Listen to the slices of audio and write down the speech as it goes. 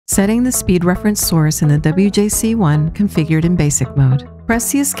Setting the speed reference source in the WJ-C1 configured in basic mode. Press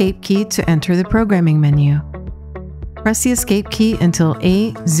the Escape key to enter the programming menu. Press the Escape key until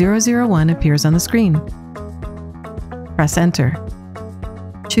A001 appears on the screen. Press Enter.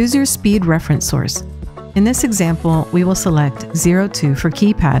 Choose your speed reference source. In this example, we will select 02 for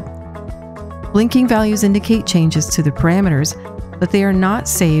keypad. Blinking values indicate changes to the parameters, but they are not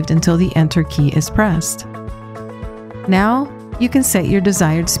saved until the Enter key is pressed. Now, you can set your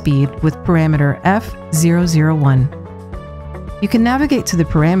desired speed with parameter F001. You can navigate to the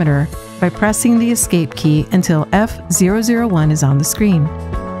parameter by pressing the Escape key until F001 is on the screen.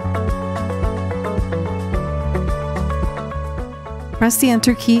 Press the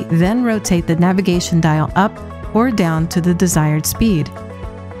Enter key, then rotate the navigation dial up or down to the desired speed.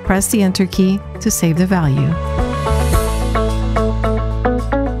 Press the Enter key to save the value.